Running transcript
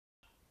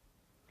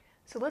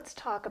So let's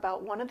talk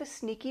about one of the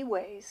sneaky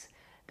ways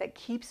that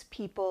keeps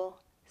people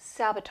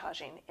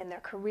sabotaging in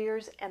their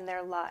careers and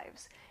their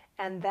lives.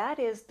 And that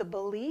is the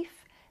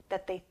belief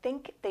that they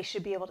think they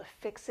should be able to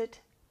fix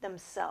it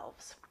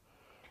themselves.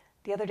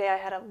 The other day I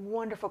had a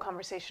wonderful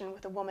conversation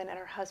with a woman and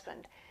her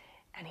husband,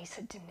 and he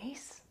said,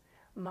 Denise,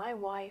 my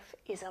wife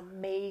is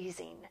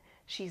amazing.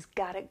 She's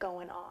got it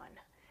going on.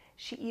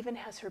 She even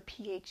has her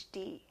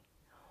PhD.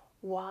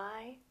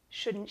 Why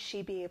shouldn't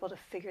she be able to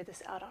figure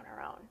this out on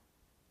her own?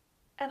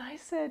 And I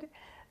said,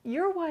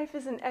 your wife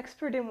is an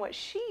expert in what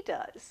she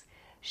does.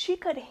 She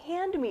could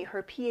hand me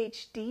her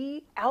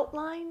PhD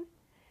outline,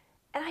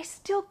 and I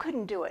still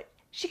couldn't do it.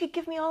 She could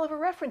give me all of her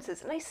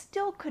references, and I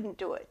still couldn't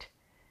do it.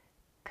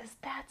 Because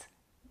that's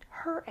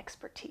her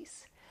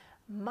expertise.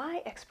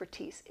 My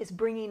expertise is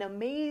bringing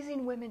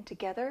amazing women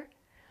together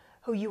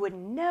who you would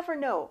never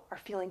know are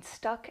feeling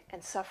stuck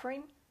and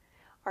suffering,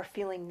 are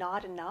feeling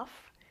not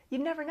enough. You'd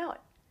never know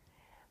it.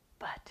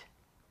 But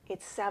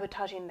it's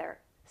sabotaging their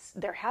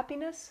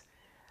happiness,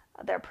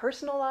 their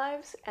personal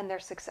lives, and their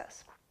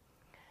success.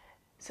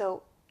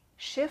 So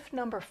shift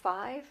number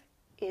 5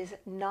 is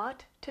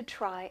not to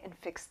try and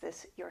fix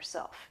this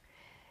yourself.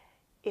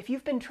 If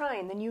you've been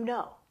trying, then you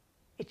know.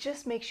 It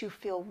just makes you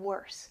feel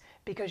worse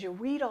because you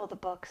read all the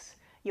books,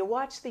 you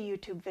watch the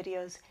YouTube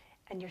videos,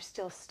 and you're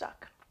still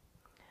stuck.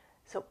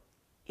 So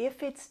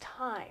if it's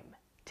time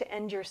to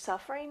end your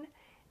suffering,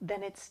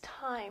 then it's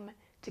time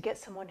to get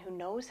someone who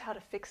knows how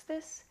to fix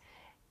this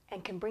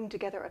and can bring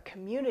together a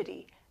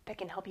community that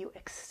can help you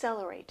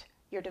accelerate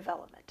your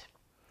development.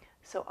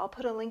 So I'll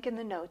put a link in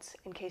the notes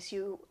in case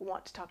you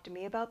want to talk to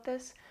me about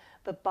this.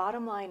 But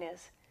bottom line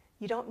is,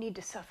 you don't need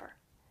to suffer.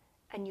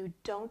 And you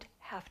don't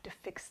have to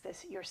fix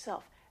this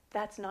yourself.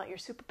 That's not your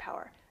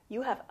superpower.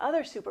 You have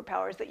other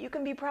superpowers that you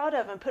can be proud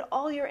of and put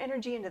all your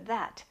energy into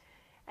that.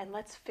 And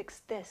let's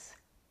fix this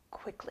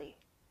quickly,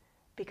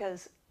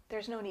 because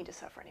there's no need to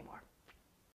suffer anymore.